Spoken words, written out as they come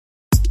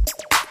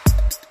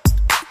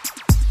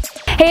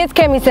Hey,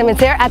 it's Simmons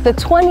here at the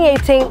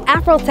 2018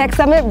 AfroTech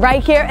Summit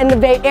right here in the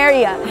Bay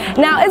Area.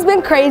 Now, it's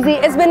been crazy,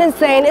 it's been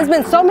insane, it's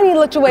been so many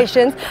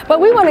situations,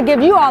 but we want to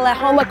give you all at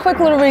home a quick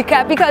little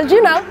recap because,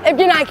 you know, if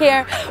you're not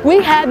here,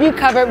 we have you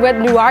covered with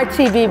Noir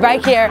TV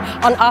right here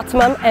on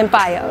Optimum and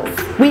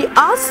Fios. We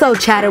also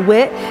chatted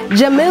with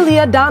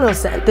Jamelia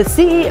Donaldson, the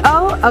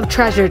CEO of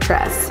Treasure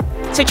Tress.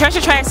 So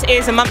Treasure Tress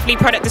is a monthly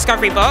product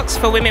discovery box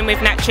for women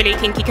with naturally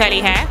kinky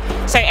curly hair.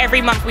 So every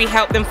month we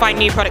help them find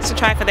new products to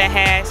try for their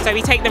hair. So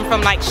we take them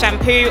from like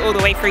shampoo all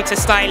the way through to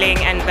styling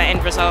and the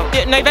end result.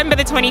 November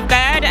the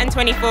 23rd and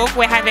 24th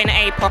we're having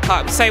a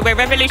pop-up. So we're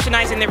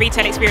revolutionising the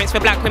retail experience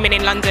for black women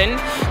in London.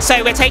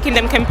 So we're taking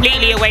them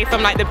completely away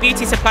from like the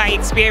beauty supply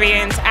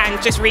experience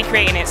and just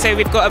recreating it. So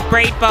we've got a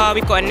braid bar,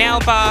 we've got a nail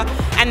bar,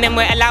 and then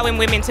we're allowing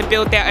women to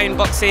build their own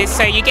boxes.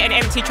 So you get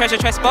an empty Treasure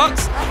Tress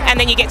box and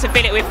then you get to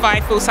fill it with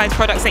 5 full-size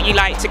products that you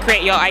like to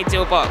create your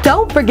ideal box.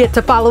 Don't forget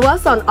to follow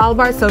us on all of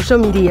our social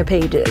media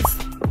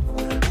pages.